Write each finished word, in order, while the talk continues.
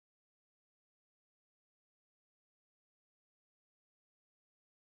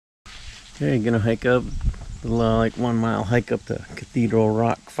Okay, gonna hike up a little, like 1 mile hike up the Cathedral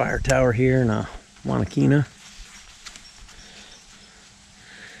Rock fire tower here in Wanakena.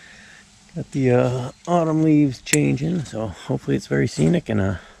 Got the autumn leaves changing, so hopefully it's very scenic,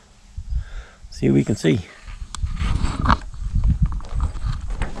 and see what we can see.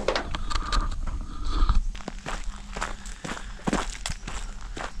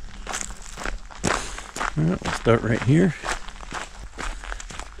 Alright, we'll start right here.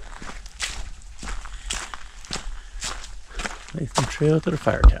 Latham Trail to the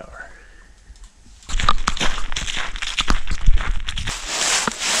fire tower.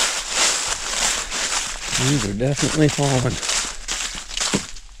 These are definitely falling.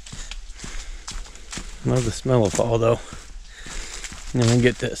 Love the smell of fall though. And I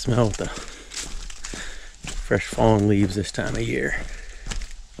get that smell with the fresh fallen leaves this time of year.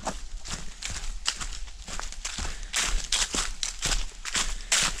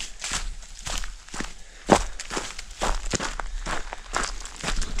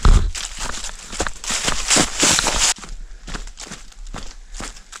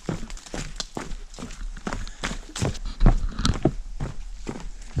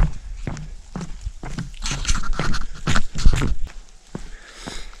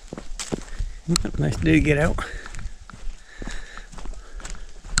 Nice day to get out.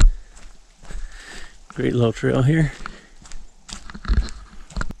 Great little trail here.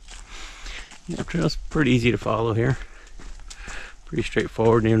 Yeah, trail's pretty easy to follow here. Pretty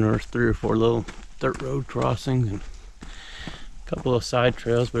straightforward. Even there's 3 or 4 little dirt road crossings and a couple of side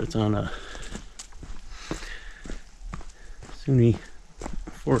trails, but it's on a SUNY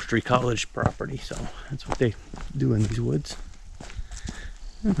Forestry College property, so that's what they do in these woods.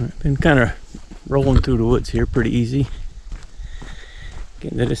 Been kind of rolling through the woods here pretty easy.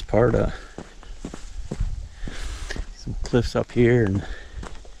 Getting to this part, some cliffs up here, and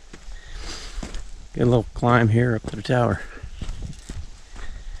get a little climb here up to the tower.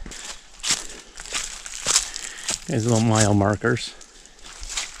 There's little mile markers.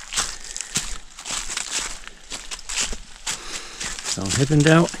 So if in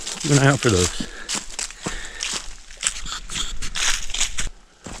doubt, keep an eye out for those.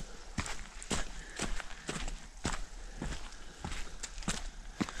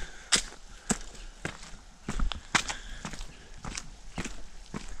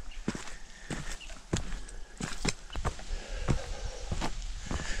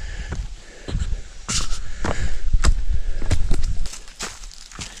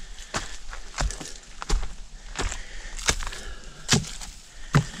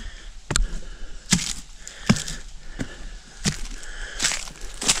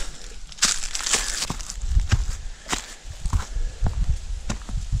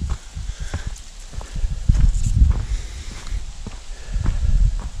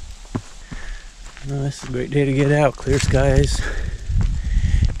 Oh, this is a great day to get out. Clear skies,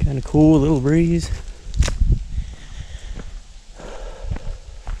 kind of cool, little breeze.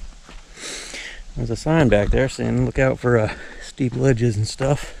 There's a sign back there saying look out for steep ledges and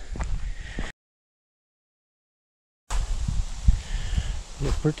stuff.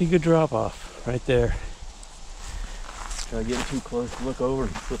 A pretty good drop off right there. Try getting too close to look over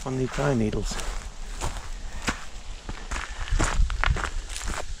and slip on these pine needles.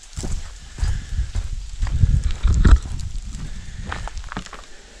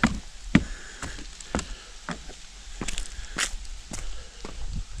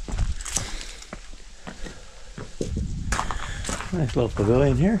 Nice little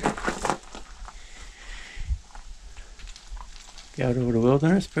pavilion here. Get out over the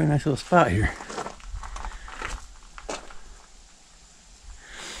wilderness. Pretty nice little spot here.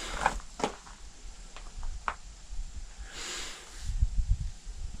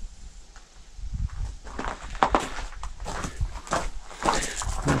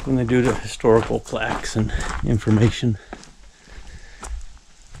 Like when they do the historical plaques and information.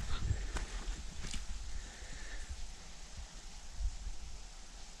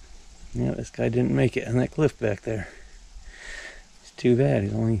 Yeah, this guy didn't make it on that cliff back there. It's too bad.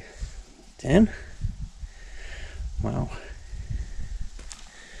 He's only 10? Wow.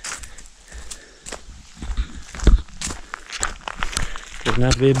 Doesn't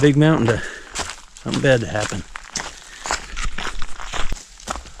have to be a big mountain to something bad to happen.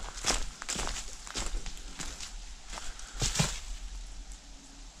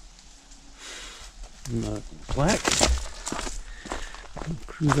 And the plaque.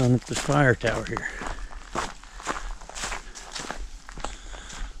 Cruise on up the fire tower here.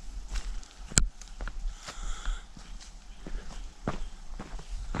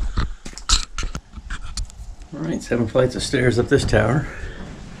 Alright, 7 flights of stairs up this tower.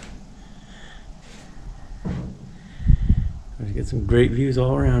 some great views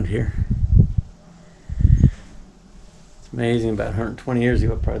all around here. It's amazing, about 120 years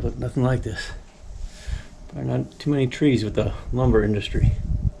ago it probably looked nothing like this. Probably not too many trees with the lumber industry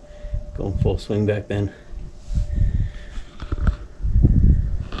going full swing back then.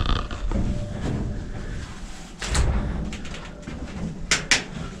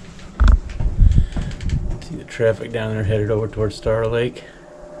 See the traffic down there headed over towards Star Lake.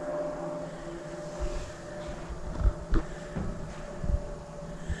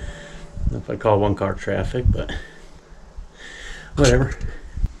 I don't know if I'd call one-car traffic, but whatever.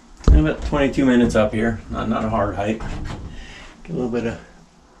 I'm about 22 minutes up here. Not a hard hike. Get a little bit of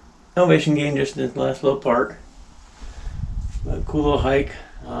elevation gain just in this last little part. But a cool little hike.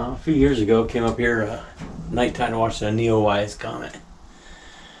 A few years ago, came up here nighttime to watch the Neowise comet.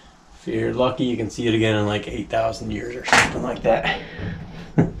 If you're lucky, you can see it again in like 8,000 years or something like that.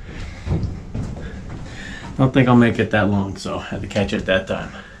 Don't think I'll make it that long, so I had to catch it that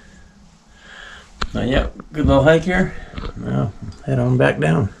time. Yeah, good little hike here. Now head on back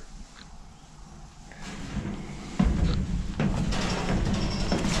down.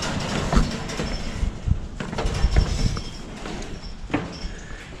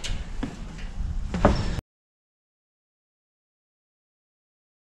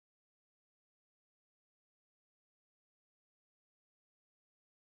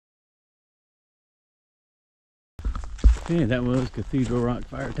 Okay, that was Cathedral Rock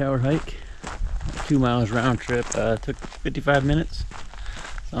Fire Tower hike. 2 miles round trip. Took 55 minutes,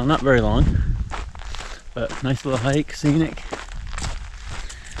 so not very long, but nice little hike, scenic.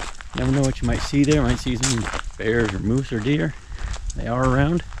 Never know what you might see there. Might see some bears or moose or deer. They are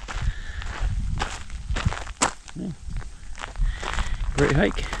around. Yeah. Great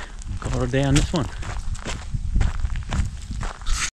hike. Call it a day on this one.